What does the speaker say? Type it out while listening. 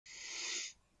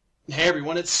Hey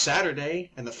everyone, it's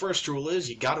Saturday, and the first rule is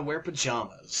you gotta wear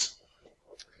pajamas.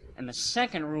 And the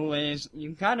second rule is,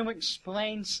 you gotta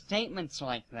explain statements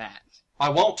like that. I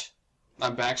won't.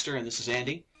 I'm Baxter, and this is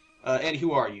Andy. Andy,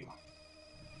 who are you?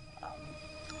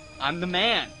 I'm the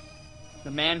man.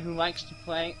 The man who likes to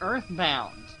play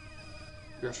Earthbound.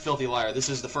 You're a filthy liar. This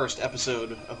is the first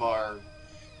episode of our...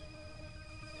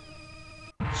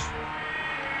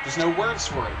 There's no words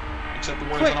for it, except the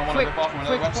words that I want to rip off from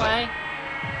another website. Play.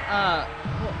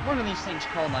 What are these things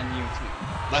called on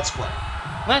YouTube? Let's play.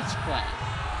 Let's play.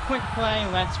 Quick play,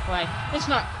 let's play. It's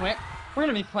not quick. We're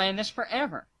gonna be playing this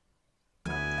forever.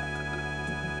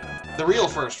 The real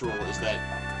first rule is that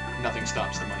nothing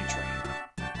stops the money train.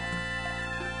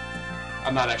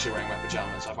 I'm not actually wearing my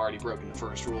pajamas. I've already broken the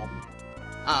first rule.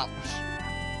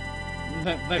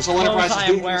 The clothes I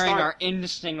am wearing are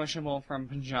indistinguishable from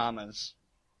pajamas.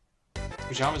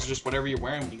 Pajamas are just whatever you're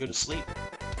wearing when you go to sleep.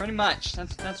 Pretty much.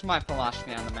 That's my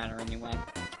philosophy on the matter, anyway.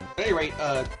 At any rate,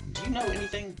 do you know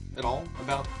anything at all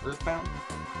about Earthbound?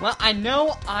 Well, I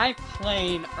know I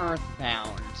played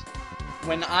Earthbound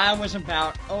when I was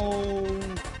about,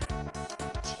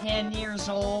 10 years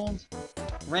old.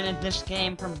 Rented this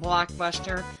game from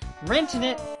Blockbuster. Rented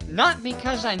it not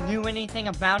because I knew anything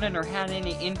about it or had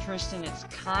any interest in its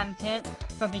content,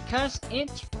 but because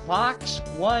its box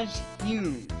was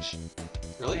huge.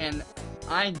 Really? And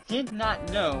I did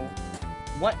not know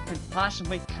what could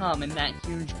possibly come in that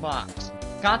huge box.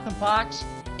 Got the box,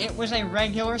 it was a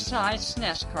regular size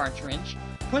SNES cartridge,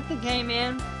 put the game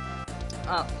in,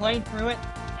 played through it,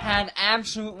 had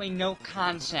absolutely no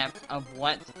concept of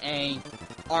what a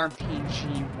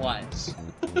RPG was.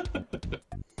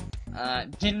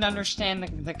 Didn't understand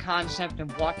the concept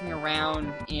of walking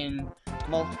around in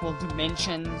multiple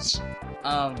dimensions,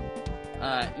 of,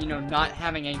 not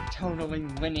having a totally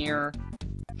linear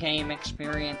game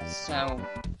experience, so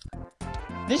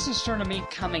this is sort of me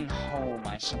coming home,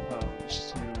 I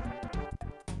suppose,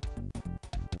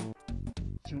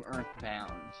 to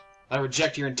Earthbound. I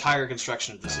reject your entire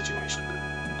construction of the situation.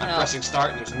 I'm pressing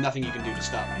start, and there's nothing you can do to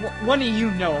stop me. What do you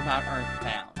know about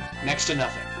Earthbound? Next to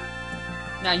nothing.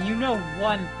 Now, you know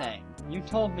one thing. You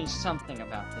told me something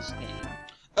about this game.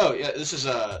 Oh, yeah, this is,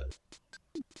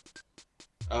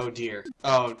 oh, dear.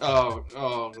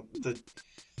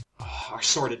 Our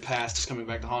sordid past is coming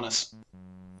back to haunt us.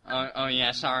 Oh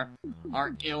yes, our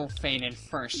ill-fated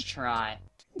first try.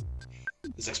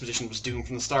 This expedition was doomed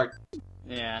from the start.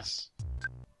 Yes.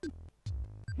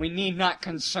 We need not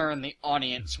concern the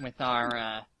audience with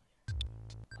our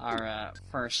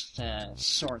first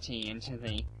sortie into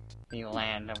the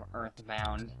land of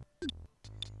Earthbound.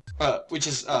 Which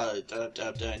is,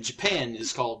 in Japan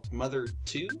is called Mother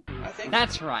 2, I think?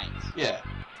 That's right. Yeah.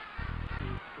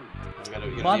 We gotta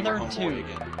Mother name our 2.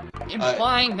 again.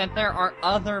 Implying that there are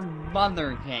other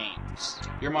Mother games.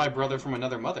 You're my brother from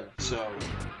another mother, so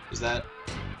is that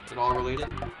at all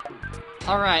related?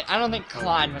 Alright, I don't think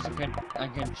Clyde was a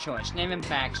good choice. Name him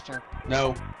Baxter.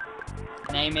 No.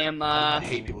 Name him, I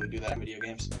hate people who do that in video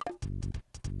games.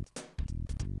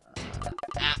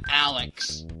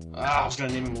 Alex. I was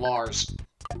gonna name him Lars.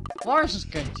 Lars is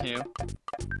good, too.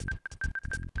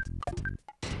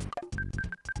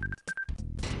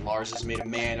 Lars has made a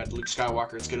man out of Luke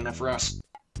Skywalker. It's good enough for us.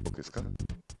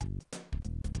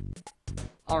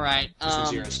 Alright, This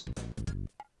one's yours.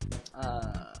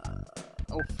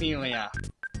 Ophelia.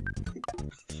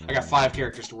 I got 5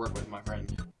 characters to work with, my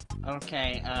friend.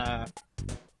 Okay,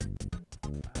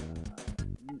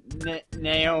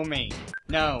 Naomi.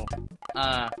 No.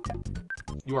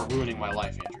 You are ruining my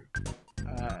life,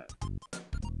 Andrew.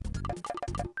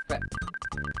 But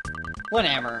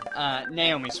whatever.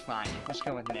 Naomi's fine. Let's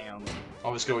go with Naomi.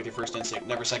 Always go with your first instinct.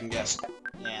 Never second guess.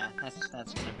 Yeah, that's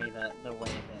gonna be the way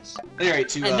it is. Anyway,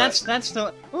 And that's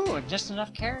the just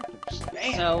enough characters.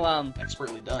 Man, so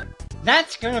expertly done.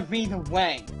 That's gonna be the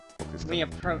way we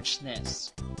approach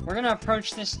this. We're gonna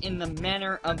approach this in the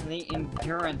manner of the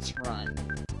endurance run.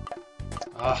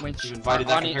 Which you invited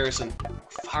that comparison.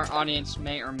 Our audience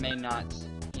may or may not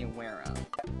be aware of.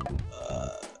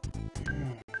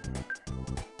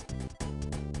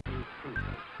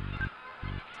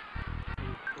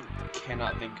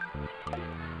 Cannot think.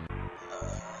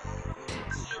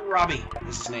 Robbie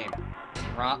is his name.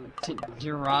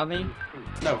 Dear Robbie?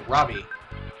 No, Robbie.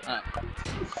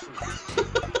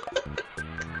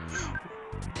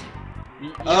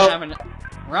 You have an...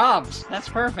 Robs! That's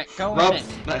perfect, go with it.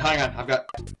 No, hang on, I've got...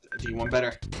 Do you want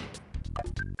better?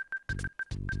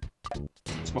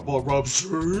 It's my boy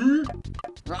Robsy!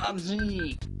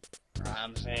 Robsy!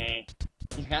 Robsy.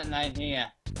 He's got an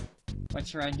idea.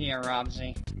 What's your idea,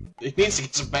 Robsy? He needs to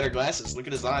get some better glasses. Look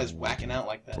at his eyes whacking out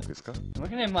like that.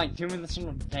 Look at him, like, doing this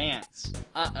little dance.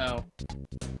 Uh-oh.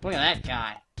 Look at that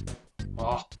guy.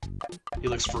 Oh, he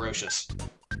looks ferocious.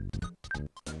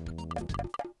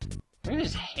 Look at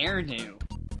his hairdo.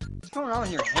 What's going on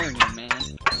with your hairdo, man?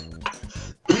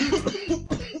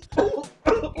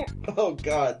 Oh,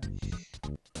 God.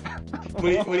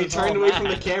 When he turned away from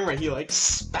the camera, he, like,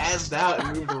 spazzed out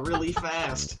and moved really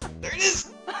fast. There it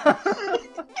is!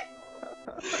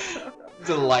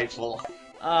 Delightful.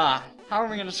 How are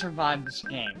we gonna survive this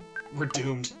game? We're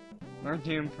doomed. We're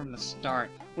doomed from the start.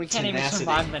 We can't Tenacity.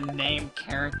 even survive the name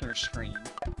character screen.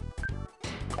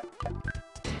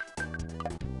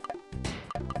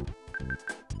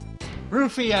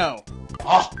 Rufio!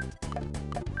 Oh!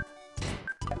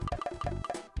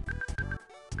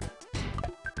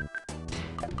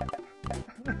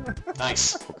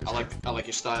 Nice. I like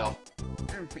your style.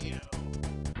 Rufio.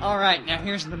 Alright, now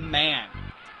here's the man.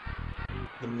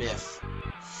 The myth.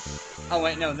 Oh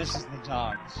wait, no, this is the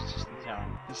dog. This is just the dog.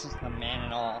 This is the man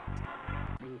at all.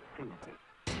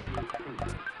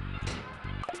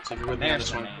 So if you're with me on There's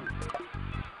this the one. man.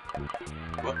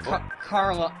 What?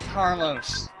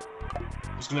 Carlos.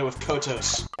 Who's gonna go with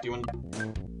Kotos? Do you want?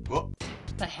 Whoop.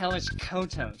 What the hell is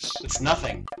Kotos? It's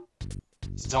nothing.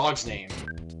 It's a dog's name.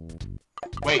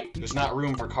 Wait, there's not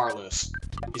room for Carlos.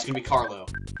 He's gonna be Carlo.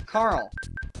 Carl.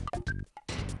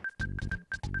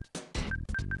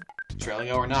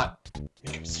 Trailing or not.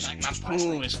 Make a decision. Like my Choose wisely.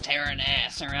 pool is tearing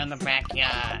ass around the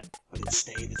backyard. But it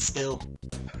stayed. It's still.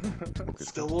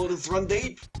 Still waters run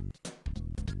deep.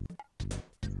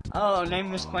 Oh,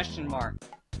 name this question mark.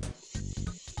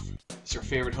 What's your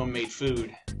favorite homemade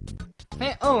food?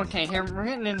 Oh, okay, here, we're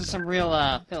getting into some real,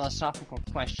 philosophical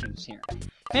questions here.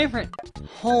 Favorite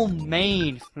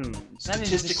homemade foods? That is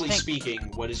Statistically distinct. speaking,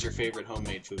 what is your favorite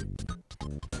homemade food?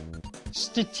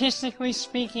 Statistically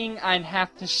speaking, I'd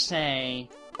have to say...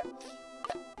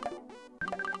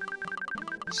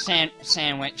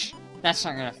 Sandwich. That's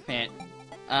not gonna fit.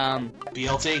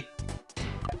 BLT?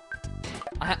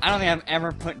 I don't think I've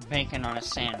ever put bacon on a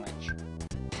sandwich.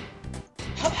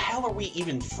 How the hell are we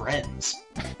even friends?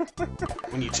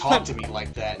 When you talk to me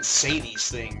like that and say these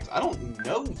things, I don't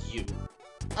know you.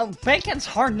 Oh, bacon's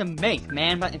hard to make,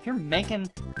 man, but if you're making...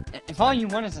 If all you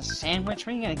want is a sandwich,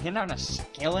 what are you gonna get out a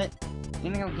skillet?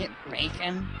 You gonna go get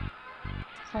bacon?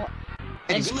 Well,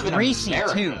 And it's you live in greasy,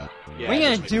 America. too. Yeah, What are it you does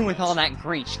gonna make do with sense. all that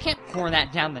grease? You can't pour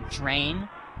that down the drain.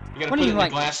 You gotta What put do it you in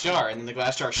like- a glass jar, and then the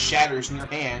glass jar shatters in your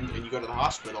hand, and you go to the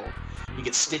hospital. You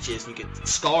get stitches, and you get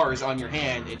scars on your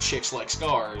hand, and chicks like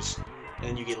scars, and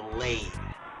then you get laid.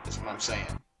 That's what I'm saying.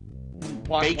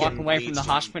 Walk Bacon away from needs the to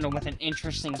be- hospital with an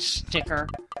interesting sticker,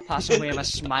 possibly of a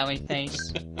smiley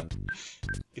face.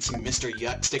 Get some Mr.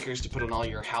 Yuck stickers to put on all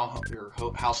your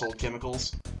household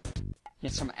chemicals.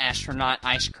 Get some astronaut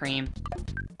ice cream.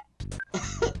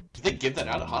 Do they give that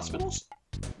out at hospitals?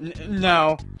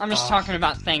 No, I'm just talking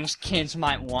about things kids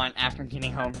might want after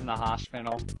getting home from the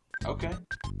hospital. Okay.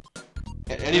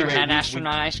 At You any ever rate, had we-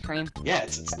 astronaut ice cream? yeah,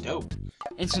 it's dope.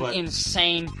 It's But- an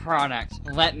insane product,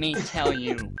 let me tell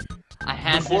you. I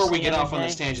had Before this we the get other off on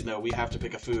this day. tangent, though, we have to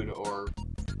pick a food, or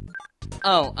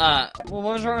Oh, well, what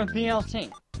was wrong with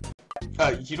BLT?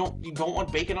 you don't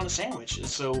want bacon on a sandwich.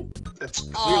 So that's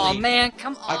clearly. Oh man,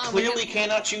 come on. I clearly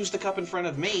cannot choose the cup in front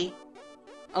of me.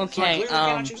 So I Okay, clearly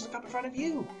cannot choose the cup in front of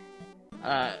you.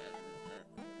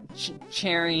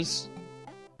 Cherries.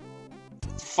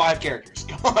 5 characters.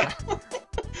 Come on.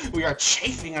 We are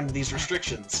chafing under these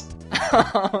restrictions.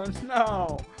 Oh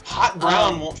no. Hot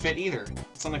brown won't fit either.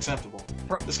 It's unacceptable.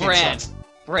 This game Bread. sucks.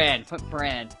 Bread. Put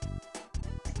bread.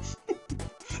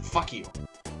 Fuck you.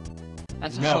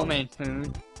 That's No. homemade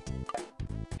food.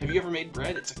 Have you ever made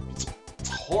bread? It's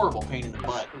a horrible pain in the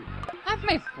butt. I've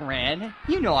made bread.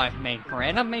 You know I've made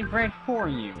bread. I've made bread for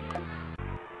you.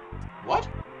 What?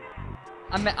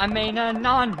 I made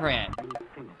naan bread.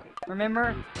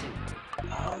 Remember?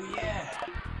 Oh yeah.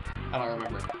 I don't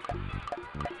remember.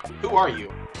 Who are you?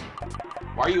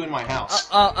 Why are you in my house?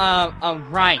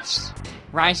 Rice.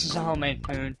 Rice is a homemade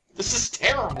food. This is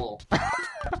terrible.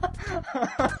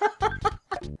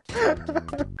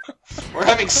 We're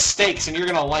having steaks and you're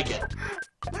gonna like it.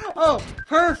 Oh,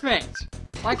 perfect!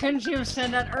 Why couldn't you have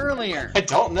said that earlier? I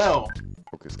don't know.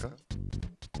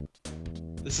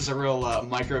 This is a real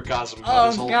microcosm of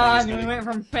this Oh whole god, thing. we went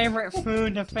from favorite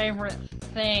food to favorite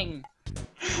thing.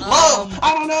 Love!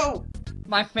 I don't know!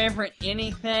 My favorite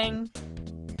anything?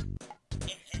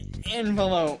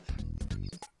 Envelope.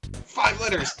 5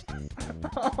 letters!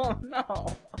 Oh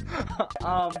no.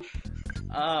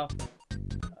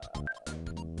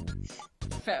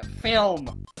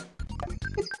 Film.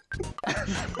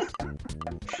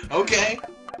 Okay.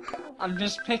 I'm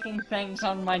just picking things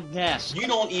on my desk. You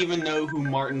don't even know who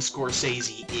Martin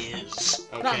Scorsese is,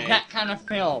 Not okay? that kind of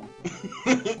film.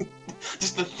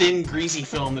 Just the thin, greasy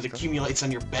film that accumulates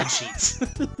on your bedsheets.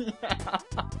 Yeah.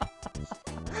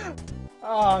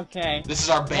 Oh, okay. This is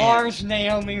our band. Lars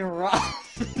Naomi Ross.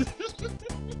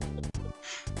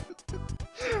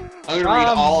 I'm gonna read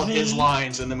all of his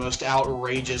lines in the most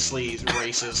outrageously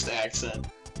racist accent.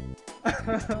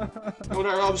 What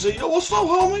up, Rob Z? Yo, what's up,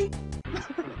 homie?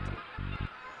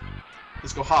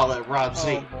 Let's go holla at Rob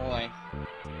Z. Oh boy.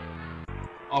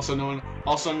 Also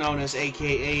known as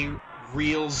AKA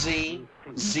Real Z,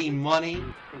 Z Money.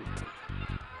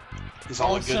 Is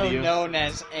all good to you? Also known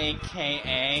as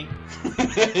AKA.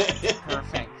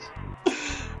 Perfect.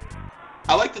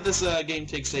 I like that this game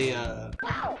takes a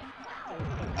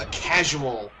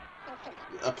casual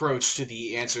approach to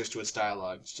the answers to its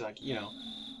dialogue. It's like, you know,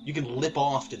 you can lip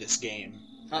off to this game.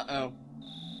 Uh-oh.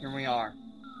 Here we are.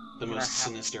 The most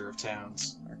sinister of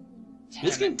towns. Did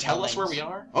This this game tell us where we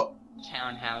are? Oh.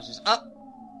 Townhouses. Up.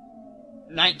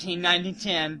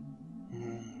 1990-10.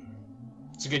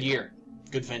 It's a good year.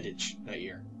 Good vintage that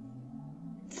year.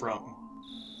 From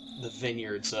the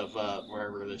vineyards of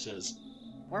wherever this is.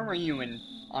 Where were you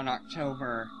on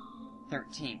October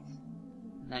 13th,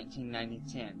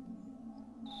 1990-10?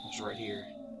 I was right here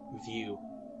with you,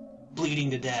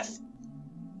 bleeding to death.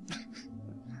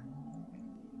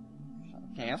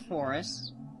 Okay, a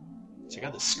forest. Check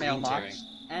out the screen tearing. Mailbox.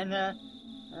 And,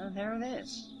 there it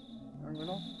is. Our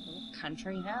little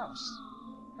country house.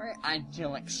 Very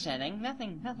idyllic setting.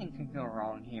 Nothing could go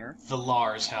wrong here. The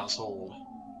Lars household.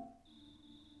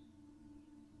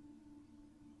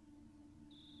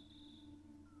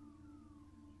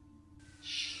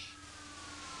 Shh.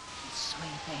 She's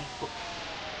sleeping.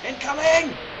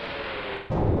 Incoming!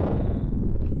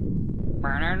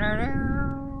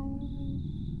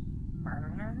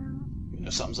 You know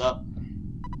something's up.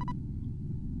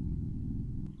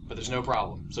 But there's no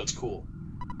problem, so it's cool.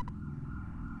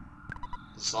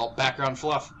 This is all background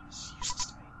fluff. It's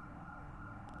useless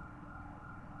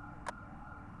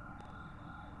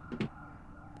to me.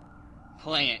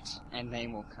 Play it, and they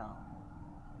will come.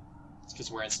 It's just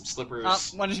wearing some slippers.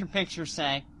 Oh, what does your picture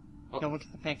say? Oh. Go look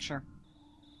at the picture.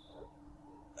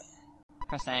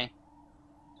 Press A.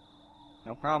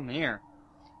 No problem here.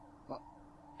 Well,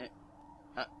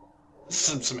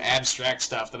 Some abstract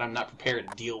stuff that I'm not prepared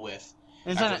to deal with.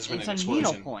 it's a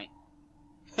needlepoint.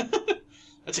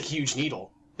 That's a huge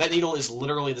needle. That needle is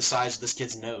literally the size of this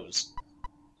kid's nose.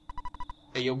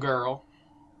 Hey, yo, girl.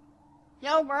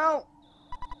 Yo, bro!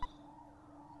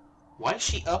 Why is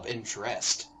she up and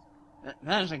dressed?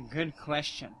 That is a good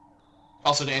question.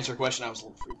 Also, to answer your question, I was a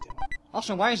little freaked out.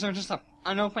 Also, why is there just an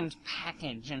unopened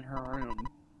package in her room?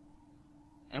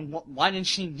 And why did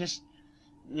she just,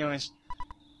 is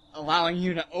allowing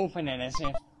you to open it as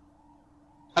if...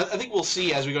 I think we'll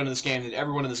see as we go into this game that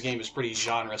everyone in this game is pretty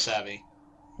genre savvy.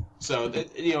 So,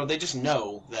 they just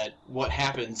know that what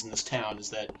happens in this town is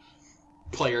that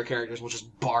player characters will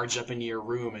just barge up into your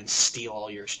room and steal all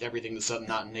your everything that's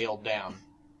not nailed down.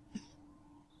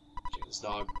 Check this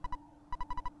dog.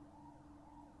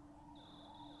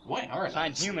 Why aren't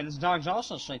Besides humans, dogs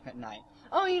also sleep at night.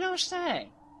 Oh, you don't say!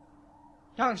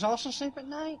 Dogs also sleep at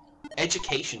night?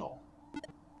 Educational.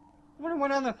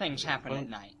 What other things happen at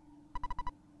night?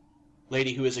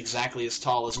 Lady who is exactly as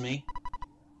tall as me.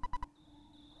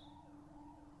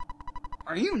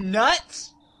 Are you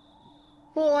nuts?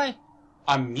 Boy!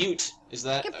 I'm mute. Is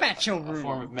that Get back your a room.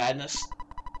 form of madness?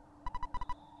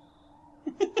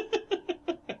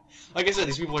 Like I said,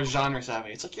 these people are genre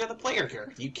savvy. It's like you're the player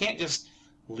character. You can't just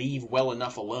leave well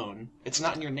enough alone. It's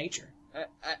not in your nature.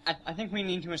 I think we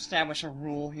need to establish a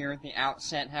rule here at the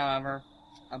outset, however,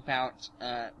 about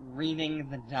reading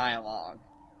the dialogue.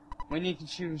 We need to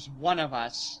choose one of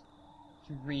us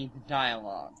to read the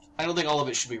dialogue. I don't think all of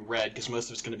it should be read, because most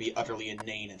of it's going to be utterly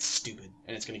inane and stupid,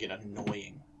 and it's going to get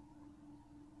annoying.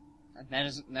 That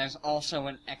is also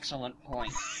an excellent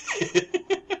point.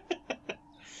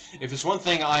 If there's one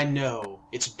thing I know,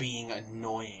 it's being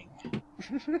annoying.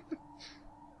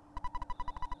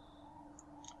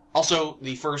 Also,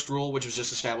 the first rule, which was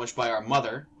just established by our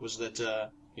mother, was that,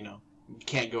 you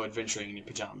can't go adventuring in your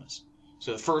pajamas.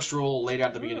 So the first rule laid out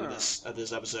at the beginning of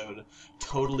this episode,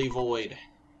 totally void.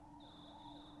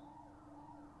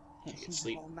 You can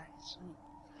sleep.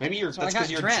 Maybe that's because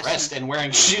you're dressed and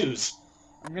wearing shoes.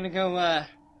 I'm gonna go,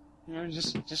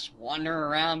 just wander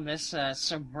around this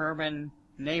suburban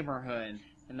neighborhood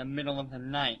in the middle of the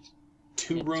night.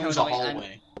 Two rooms, a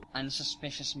hallway.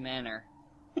 Unsuspicious manner.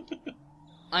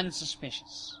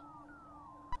 Unsuspicious.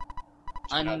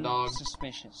 Check out dog.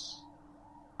 Unsuspicious.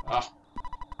 Ah.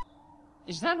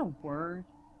 Is that a word?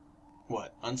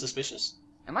 What? Unsuspicious?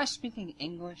 Am I speaking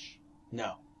English?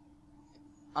 No.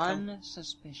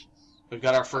 Unsuspicious. We've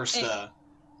got our first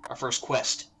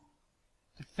quest.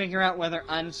 To figure out whether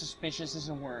unsuspicious is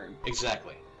a word.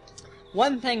 Exactly.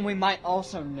 One thing we might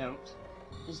also note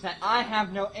is that I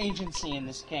have no agency in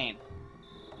this game.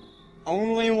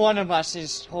 Only one of us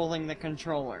is holding the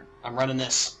controller. I'm running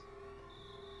this.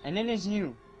 And it is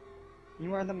you.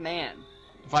 You are the man.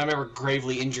 If I'm ever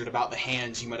gravely injured about the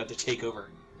hands, you might have to take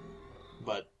over.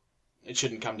 But it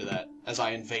shouldn't come to that, as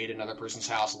I invade another person's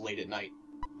house late at night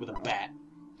with a bat.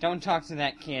 Don't talk to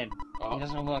that kid. Oh. He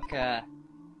doesn't look, I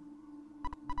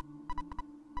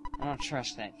don't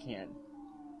trust that kid.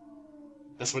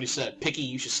 That's what he said. Picky,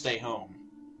 you should stay home.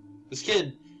 This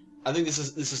kid, I think this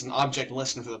is an object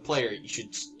lesson for the player. You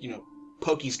should,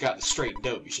 Pokey's got the straight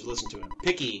dope. You should listen to him.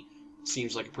 Picky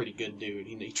seems like a pretty good dude.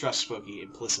 He trusts Pokey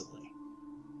implicitly.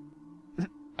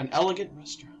 An elegant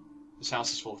restaurant. This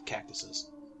house is full of cactuses.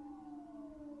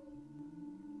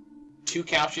 2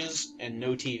 couches and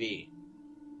no TV.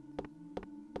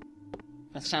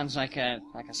 That sounds like a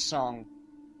song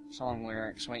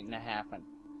lyrics waiting to happen.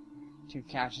 2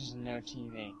 couches and no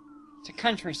TV. It's a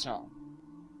country song.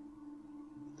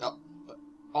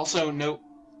 Also, no...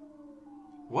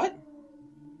 What?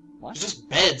 What? There's just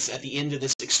beds at the end of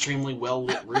this extremely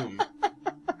well-lit room.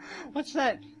 What's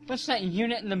that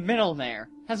unit in the middle there?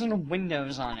 Has no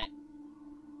windows on it.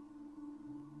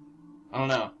 I don't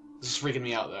know. This is freaking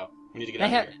me out, though. We need to get out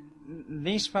of here.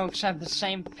 These folks have the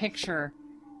same picture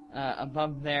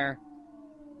above their...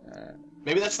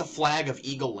 Maybe that's the flag of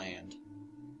Eagle Land.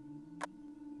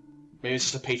 Maybe it's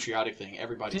just a patriotic thing.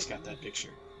 Everybody's got that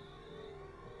picture.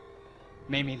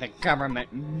 Maybe the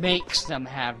government makes them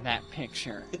have that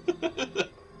picture.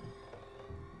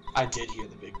 I did hear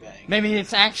the Big Bang. Maybe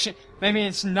it's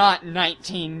not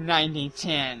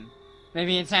 1990-10.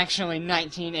 Maybe it's actually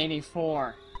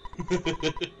 1984.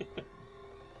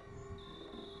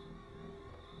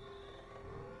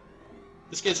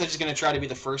 This kid's just gonna try to be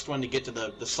the first one to get to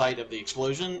the site of the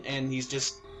explosion, and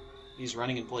he's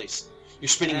running in place. You're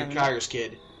spinning your tires,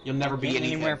 kid. You'll never be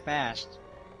anything. Anywhere fast.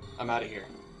 I'm out of here.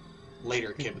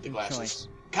 Later, kid with the glasses. Choice.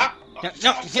 Cop!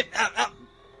 No, get out!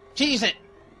 Cheese it!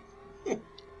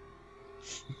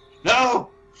 No!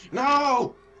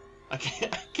 No! I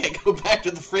can't go back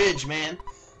to the fridge, man.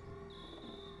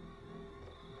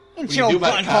 It's your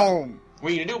butt home! What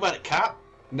are you gonna do about it, cop?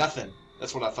 Nothing.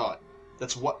 That's what I thought.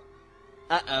 That's what...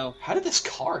 Uh-oh. How did this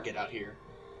car get out here?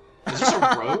 Is this a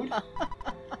road?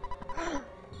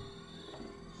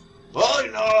 All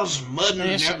you know is mud and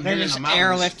They just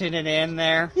airlifted it in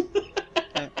there.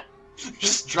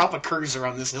 Just drop a cruiser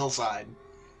on this hillside.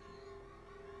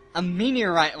 A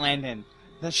meteorite landed.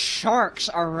 The sharks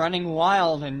are running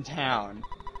wild in town.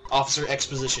 Officer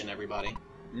exposition, everybody.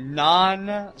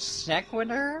 Non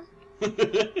sequitur?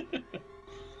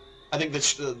 I think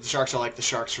the sharks are like the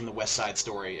sharks from the West Side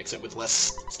Story, except with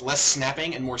less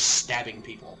snapping and more stabbing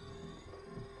people.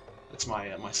 That's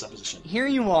my my supposition. Here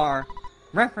you are,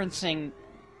 referencing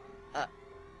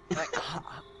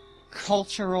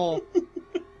cultural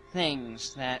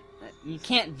things that you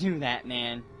can't do that,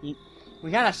 man.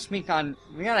 We gotta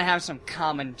have some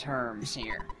common terms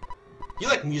here. You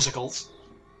like musicals?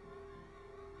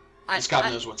 God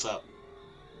knows what's up.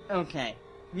 Okay,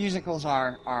 musicals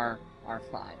are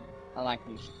fine. I like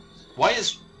musicals. Why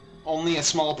is only a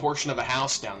small portion of a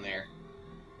house down there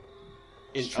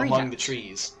among the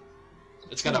trees?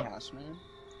 It's got house, man.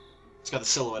 It's got the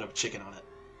silhouette of a chicken on it.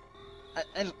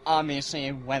 It's obviously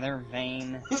a weather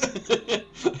vane.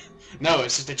 No,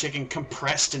 it's just a chicken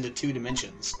compressed into 2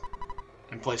 dimensions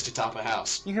and placed atop a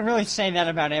house. You could really say that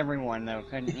about everyone, though,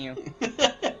 couldn't you?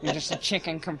 You're just a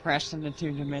chicken compressed into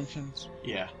 2 dimensions.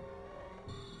 Yeah.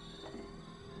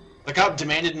 The cop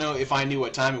demanded to know if I knew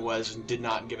what time it was and did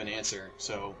not give an answer,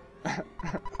 so...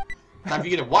 Time for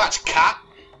you to watch, cop!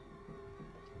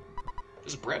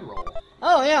 There's a bread roll.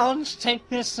 Oh yeah, I'll just take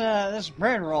this this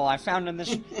bread roll I found in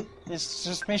this this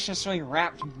suspiciously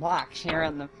wrapped box here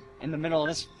in the middle of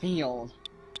this field.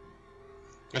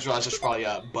 I just realized I should probably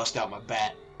bust out my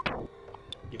bat.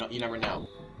 You never know.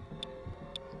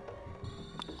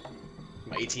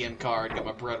 My ATM card, got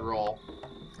my bread roll.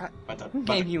 Who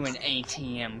gave you an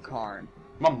ATM card?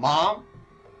 My mom.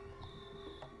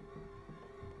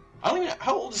 I don't even know,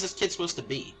 how old is this kid supposed to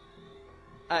be?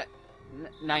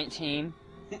 19.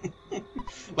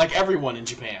 Like everyone in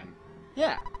Japan.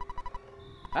 Yeah.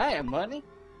 Hiya, buddy.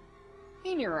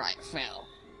 Meteorite fell.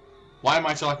 Why am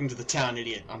I talking to the town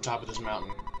idiot on top of this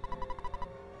mountain?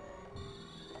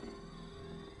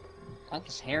 I like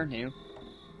his hairdo.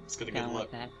 Let's get a good look.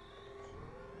 That.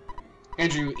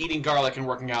 Andrew, eating garlic and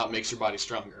working out makes your body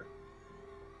stronger.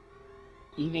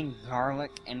 Eating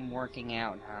garlic and working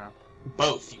out, huh?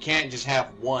 Both. You can't just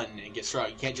have one and get strong.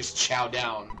 You can't just chow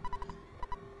down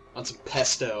on some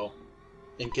pesto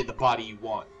and get the body you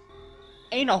want.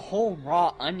 Ate a whole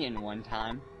raw onion one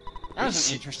time. That was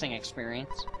an interesting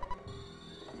experience.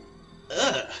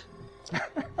 Ugh.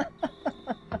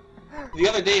 The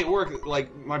other day at work,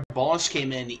 like, my boss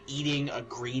came in eating a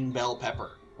green bell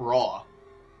pepper, raw.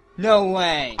 No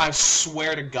way! I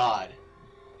swear to God.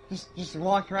 Just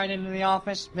walked right into the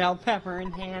office, bell pepper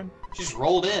in hand. Just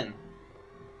rolled in.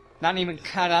 Not even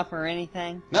cut up or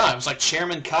anything? No, it was like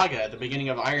Chairman Kaga at the beginning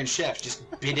of Iron Chef, just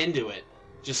bit into it.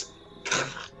 Just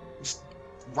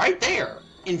right there,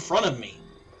 in front of me.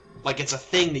 Like it's a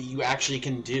thing that you actually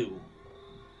can do.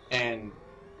 And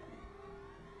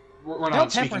we're not on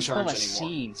speaking terms anymore. Full of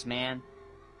seeds, man.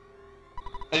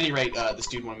 At any rate, this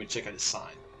dude wanted me to check out his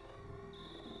sign.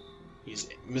 He's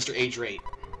Mr. Age Rate.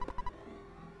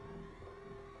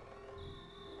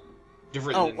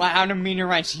 Oh, wow, how do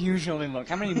meteorites usually look?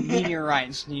 How many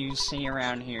meteorites do you see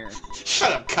around here?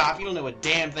 Shut up, cop. You don't know a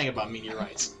damn thing about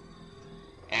meteorites.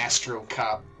 Astro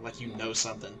cop, like you know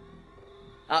something.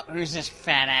 Oh, who's this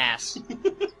fat ass?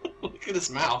 Look at his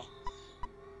mouth.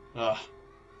 Ugh.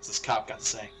 What's this cop got to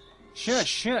say? Shush,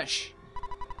 shush.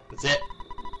 That's it.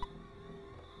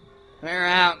 Clear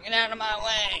out. Get out of my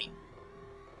way.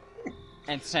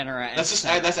 Etc.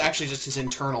 That's actually just his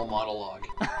internal monologue.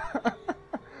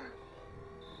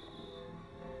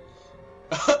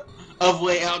 Of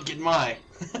way out, get my.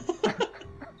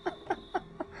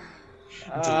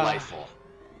 Delightful.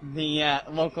 The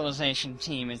localization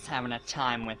team is having a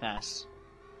time with us.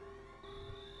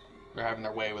 They're having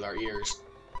their way with our ears.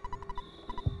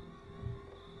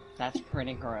 That's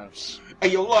pretty gross. Hey,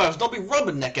 yo, Lars, don't be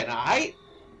rubbernecking, alright?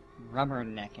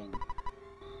 Rubbernecking.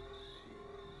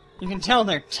 You can tell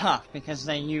they're tough because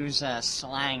they use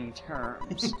slang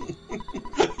terms.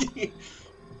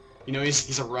 You know,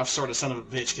 he's a rough sort of son of a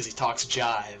bitch because he talks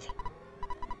jive.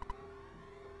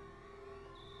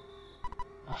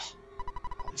 Ugh.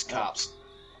 All these cops.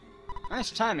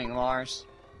 Nice timing, Lars.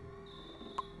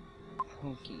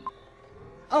 Pokey.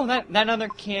 Oh, that other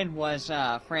kid was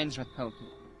friends with Pokey.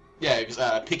 Yeah,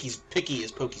 because Picky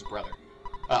is Pokey's brother.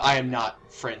 I am not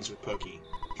friends with Pokey.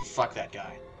 Fuck that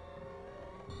guy.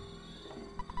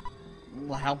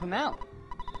 We'll help him out.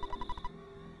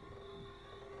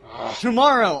 Ugh.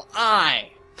 Tomorrow,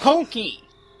 I, Pokey,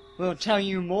 will tell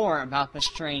you more about the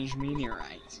strange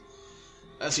meteorite.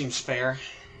 That seems fair.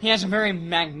 He has a very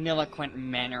magniloquent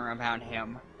manner about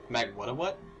him.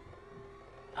 What?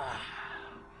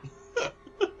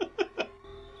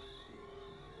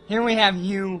 Here we have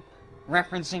you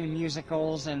referencing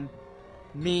musicals and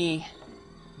me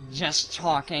just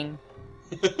talking.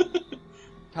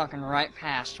 Talking right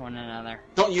past one another.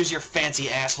 Don't use your fancy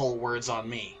asshole words on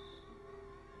me.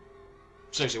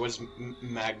 Seriously, what does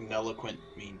magniloquent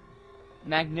mean?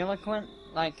 Magniloquent?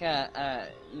 Like,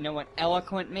 you know what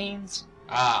eloquent means?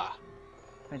 Ah.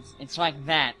 It's like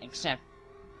that, except,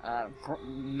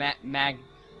 like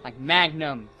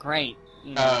magnum, great,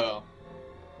 you know. Oh.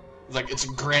 Like, it's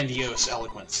grandiose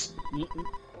eloquence.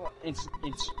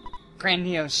 It's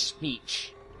grandiose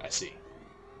speech. I see.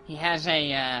 He has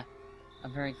a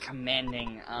very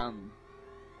commanding,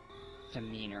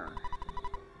 demeanor.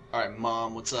 Alright,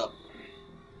 Mom, what's up?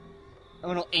 A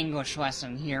little English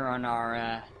lesson here on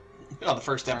our, on the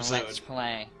first episode. Let's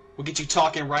Play. We'll get you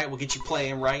talking right, we'll get you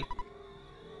playing right.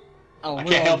 Oh, I we're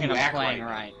can't help going you to act playing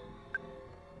right.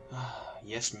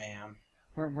 Yes, ma'am.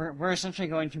 We're essentially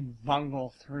going to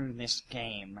bungle through this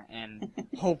game and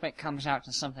hope it comes out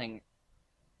to something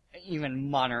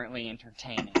even moderately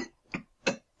entertaining.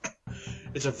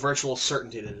 It's a virtual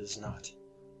certainty that it is not.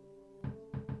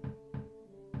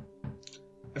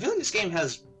 I feel like this game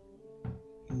has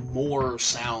more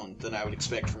sound than I would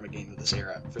expect from a game of this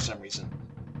era, for some reason.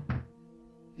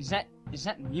 Is that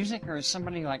music, or is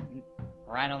somebody, like,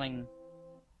 rattling?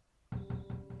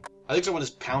 I think someone is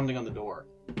pounding on the door.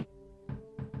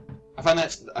 I find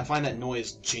that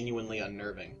noise genuinely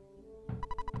unnerving.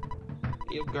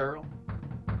 You girl.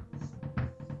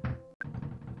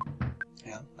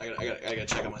 Yeah, I gotta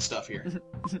check on my stuff here.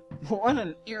 What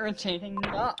an irritating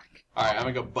knock. Alright, I'm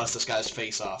gonna go bust this guy's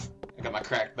face off. I got my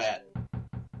cracked bat.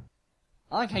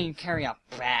 I like how you carry a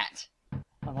bat.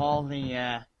 Of all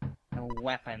the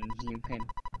weapons you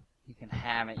can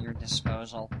have at your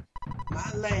disposal.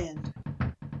 My land.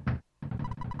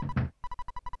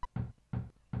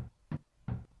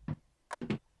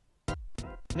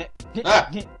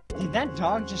 Did that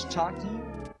dog just talk to you?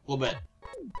 A little bit.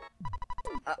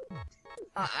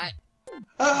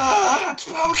 Ah, it's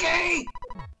Pokey!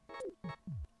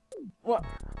 Well,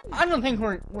 I don't think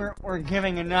we're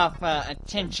giving enough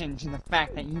attention to the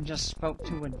fact that you just spoke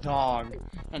to a dog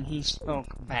and he spoke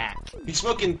back. He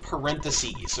spoke in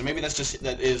parentheses, so maybe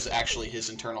that is actually his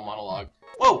internal monologue.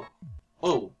 Whoa!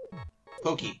 Whoa.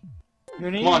 Pokey.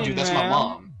 Good Come on, evening, dude, that's my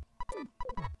mom.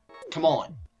 Come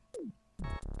on.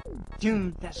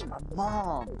 Dude, that's my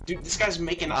mom. Dude, this guy's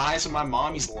making eyes at my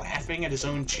mom. He's laughing at his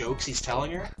own jokes he's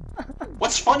telling her.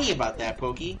 What's funny about that,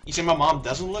 Pokey? You say my mom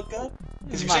doesn't look good?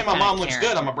 Because if you say my mom looks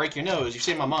good, I'm gonna break your nose. If you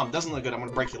say my mom doesn't look good, I'm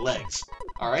gonna break your legs.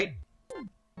 Alright?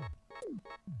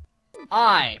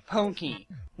 I, Pokey,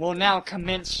 will now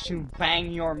commence to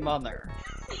bang your mother.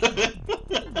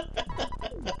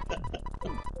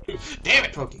 Damn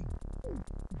it, Pokey!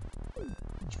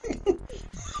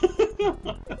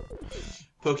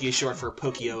 Pokey is short for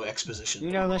Pokio Exposition.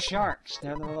 You know the Sharks,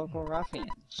 they're the local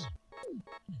ruffians.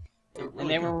 And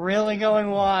they were really going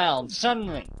wild.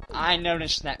 Suddenly, I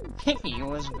noticed that Picky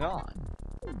was gone.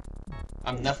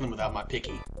 I'm nothing without my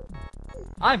Picky.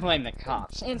 I blame the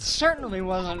cops. It certainly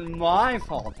wasn't my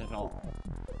fault at all.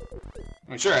 I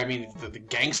mean, sure, I mean, if the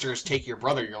gangsters take your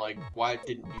brother, you're like, why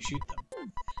didn't you shoot them?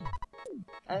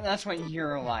 And that's what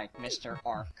you're like, Mr.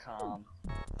 Arkham.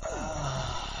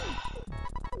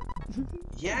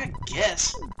 Yeah, I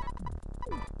guess.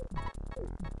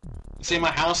 You say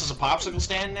my house is a popsicle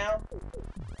stand now?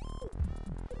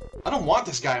 I don't want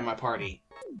this guy in my party.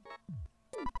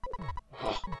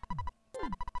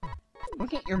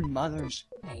 Look at your mother's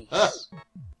face.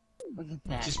 Look at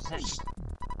that.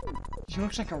 She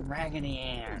looks like a Raggedy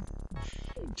Ann.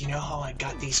 Do you know how I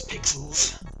got these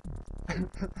pixels?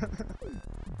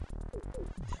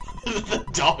 The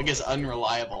dog is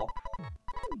unreliable.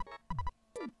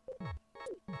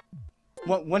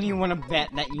 What do you want to bet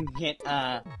that you get,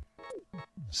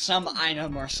 some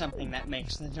item or something that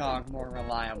makes the dog more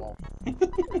reliable?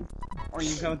 Or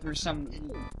you go through some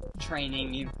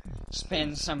training, you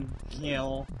spend some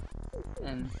gil,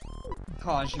 and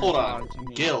cause your dog to be... Hold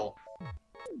on, gil.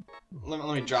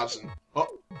 Let me drop some... Oh,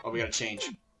 we gotta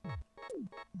change.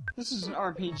 This is an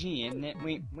RPG, isn't it?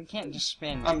 We can't just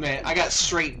spend... Oh man, I got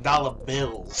straight dollar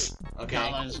bills, okay?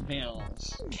 Dollars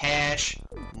bills. Cash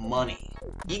money.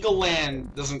 Eagle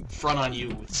Land doesn't front on you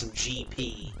with some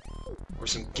GP, or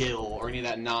some gil, or any of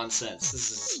that nonsense.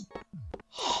 This is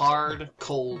hard,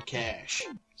 cold cash.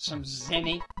 Some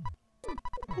zenny.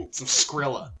 Some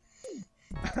Skrilla.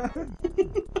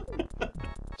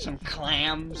 Some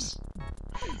clams.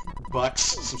 Bucks,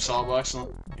 some sawbucks.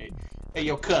 Hey,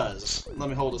 yo, cuz, let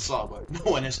me hold a sawbuck.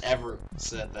 No one has ever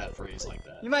said that phrase like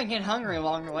that. You might get hungry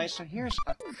along the way, so here's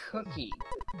a cookie.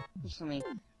 Just let me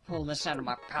pull this out of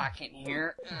my pocket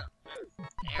here.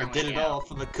 I did it all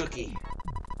for the cookie.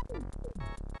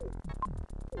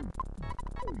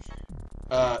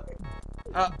 I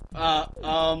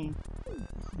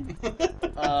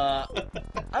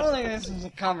don't think this is a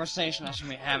conversation I should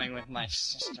be having with my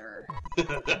sister.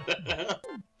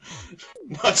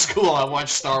 No, it's cool, I watch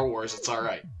Star Wars, it's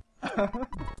alright.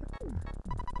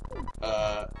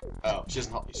 Oh, she's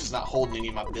not holding any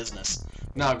of my business.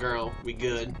 Nah, girl, we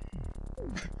good.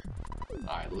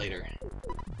 Alright, later.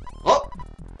 Oh!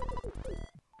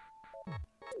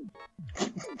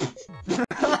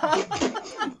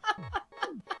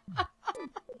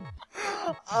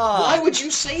 Why would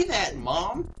you say that,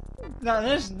 Mom? No,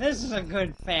 this is a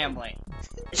good family.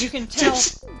 You can tell...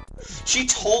 She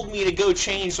told me to go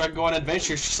change so I could go on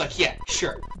adventures. She's like, yeah,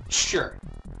 sure.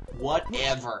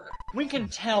 Whatever. We can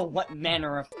tell what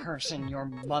manner of person your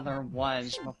mother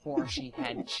was before she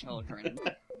had children.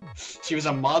 She was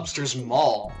a mobster's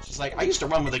mall. She's like, I used to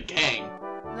run with a gang.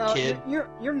 No, kid.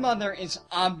 Your mother is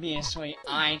obviously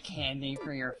eye candy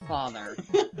for your father,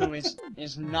 who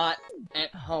is not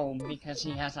at home because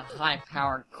he has a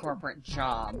high-powered corporate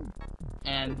job,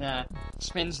 and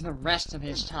spends the rest of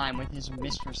his time with his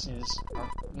mistresses,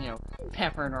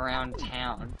 peppered around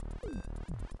town.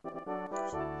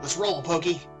 Let's roll,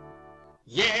 Pokey.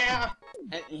 Yeah!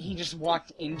 And he just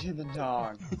walked into the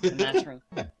dog, and that's where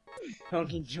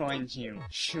Pokey joins you.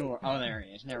 Sure. Oh, there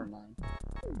he is. Never mind.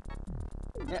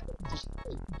 Yeah, just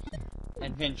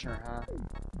adventure, huh? I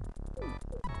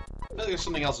feel like there's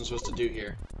something else I'm supposed to do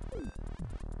here.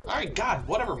 Alright, God,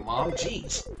 whatever, Mom.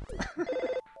 Jeez.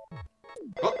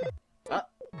 Oh.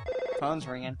 Phone's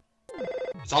ringing.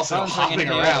 It's also Phone's hopping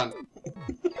ringing, around.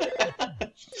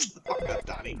 Shut the fuck up,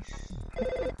 Donnie.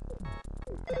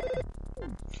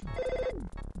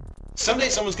 Someday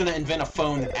someone's gonna invent a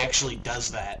phone that actually does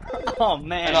that. Oh,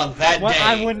 man. And on that day...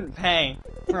 I wouldn't pay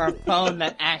for a phone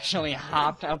that actually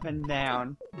hopped up and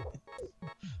down.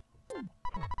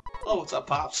 Oh, what's up,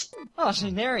 Pops? Oh,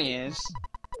 see, there he is.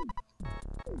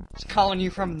 He's calling you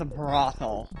from the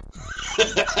brothel.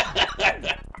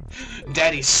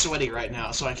 Daddy's sweaty right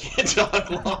now, so I can't talk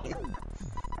long.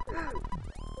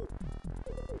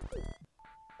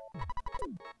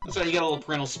 That's right, you got a little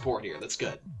parental support here. That's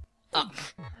good.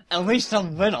 At least a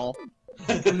little.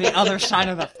 From the other side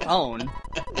of the phone.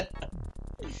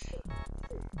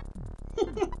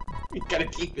 You gotta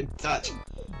keep in touch.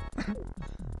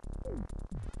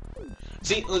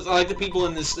 See, like the people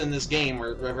in this game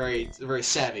are very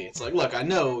savvy. It's like, look, I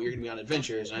know you're gonna be on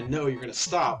adventures, and I know you're gonna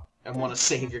stop and want to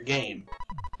save your game.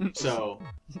 So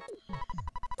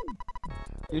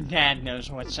your dad knows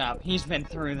what's up. He's been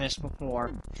through this before.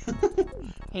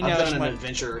 He knows I've done an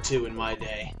adventure or two in my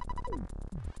day.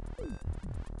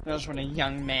 Knows what a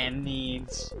young man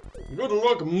needs. Good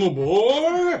luck, my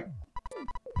boy!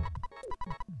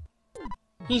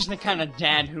 He's the kind of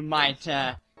dad who might,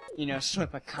 you know,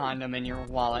 slip a condom in your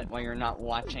wallet while you're not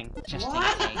watching, just in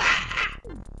case.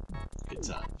 Good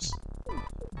times.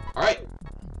 Alright.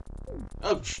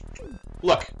 Oh,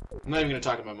 look, I'm not even gonna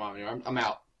talk to my mom anymore. I'm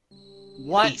out.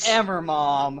 Whatever, Peace.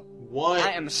 Mom. What?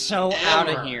 I am so out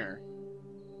of here.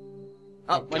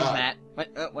 Oh, what is that?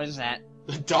 What is that?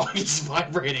 The dog is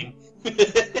vibrating.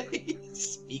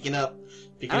 Speaking up.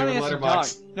 Speaking I don't of think it's a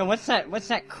letterbox. dog. No, what's that? What's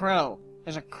that crow?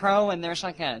 There's a crow and there's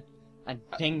like a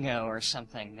dingo or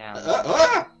something now.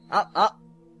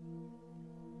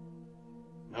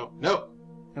 No.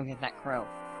 Go get that crow.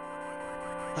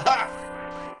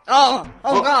 Oh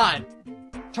God!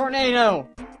 Tornado!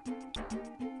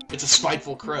 It's a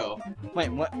spiteful crow. Wait,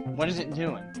 what is it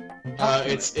doing?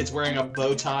 It's wearing a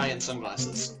bow tie and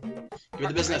sunglasses. Give me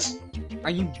the business. Are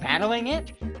you battling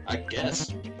it? I guess.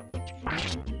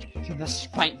 To the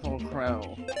spiteful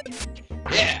crow.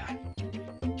 Yeah!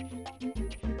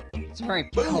 It's a very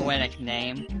poetic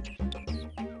name.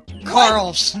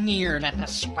 Carl sneered at the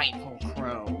spiteful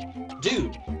crow.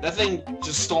 Dude, that thing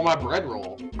just stole my bread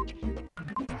roll.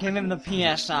 Give him the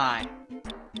PSI.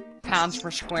 Pounds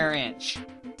per square inch.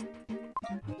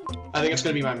 I think it's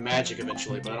gonna be my magic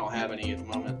eventually, but I don't have any at the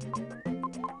moment.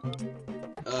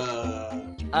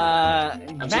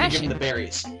 I'm just gonna give him the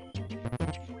berries.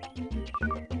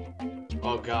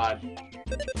 Oh god.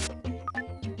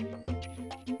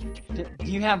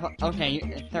 Do you have... Okay,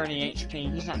 30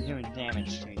 HP. He's not doing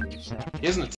damage to you, so... He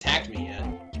hasn't attacked me yet.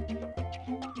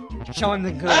 Show him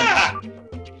the goods. Ah!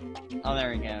 Oh,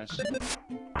 there he goes.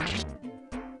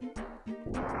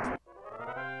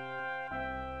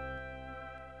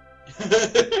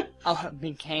 Oh, it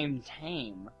became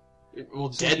tame.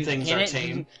 Well, So dead things are tame.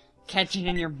 Did you catch it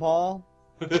in your ball?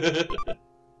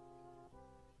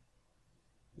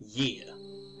 Yeah.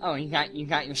 Oh, you got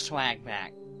your swag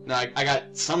back. No, I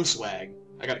got some swag.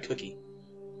 I got a cookie.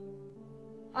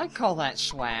 I'd call that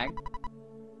swag.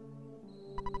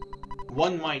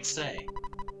 One might say.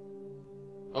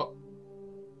 Oh.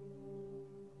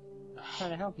 Try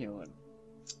to help you with.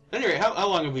 Anyway, how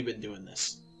long have we been doing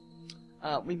this?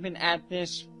 We've been at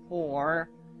this for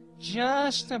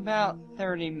just about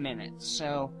 30 minutes,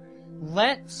 so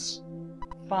let's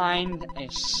find a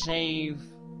save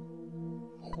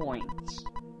point.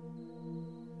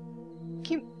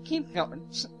 Keep going.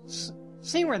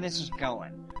 See where this is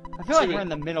going. I feel like we're in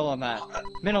the middle of a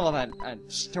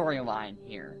storyline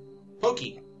here.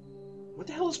 Pokey. What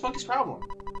the hell is Pokey's problem?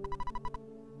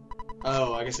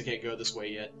 Oh, I guess I can't go this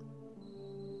way yet.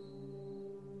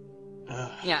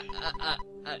 Yeah,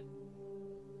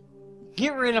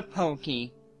 get rid of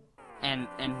Pokey, and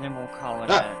then we'll call it a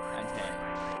day.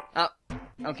 Oh,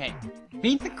 okay.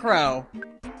 Beat the crow.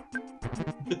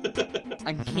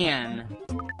 Again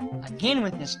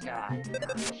with this guy.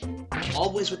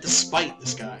 Always with the spite,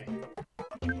 this guy.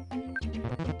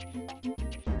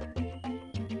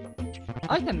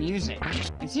 I like the music.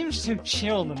 It seems too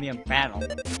chill to be a battle.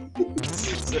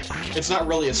 It's not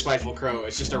really a spiteful crow,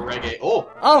 it's just a reggae. Oh!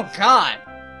 Oh, God!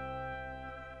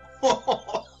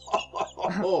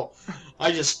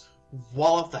 I just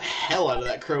walloped the hell out of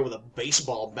that crow with a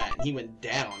baseball bat, and he went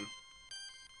down.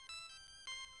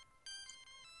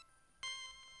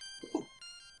 Ooh.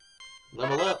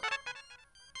 Level up.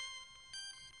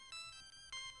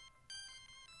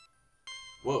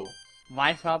 Whoa.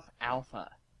 Life Up Alpha.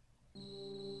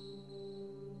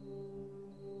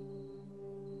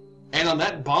 And on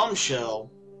that bombshell,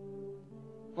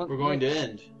 we're going to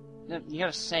end. You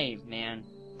gotta save, man.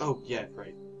 Oh, yeah,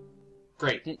 right.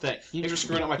 Great, thanks. You, Thanks for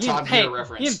screwing up my Top Gear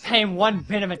reference. You didn't pay one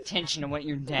bit of attention to what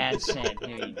your dad said,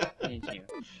 did you?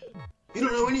 You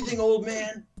don't know anything, old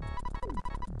man.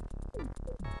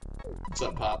 What's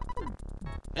up, Pop?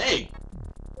 Hey!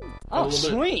 Oh,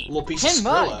 sweet! A little piece $10 of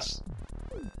Skrilla.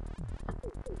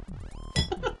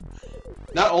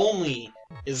 Not only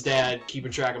is Dad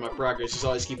keeping track of my progress, he's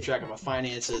always keeping track of my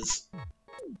finances.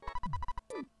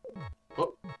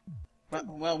 Oh.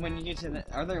 Well, when you get to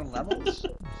the... Are there levels?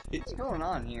 What's going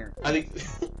on here? I think...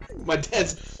 my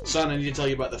dad's... Son, I need to tell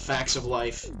you about the facts of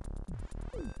life.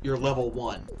 You're level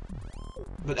 1.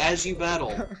 But as you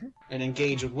battle and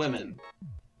engage with women,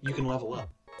 you can level up.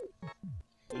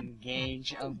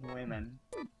 Engage of women.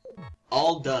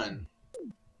 All done.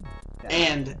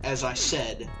 And, as I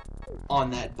said,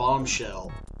 on that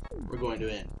bombshell, we're going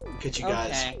to end. Catch you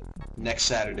guys next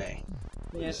Saturday.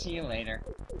 Yeah, see you later.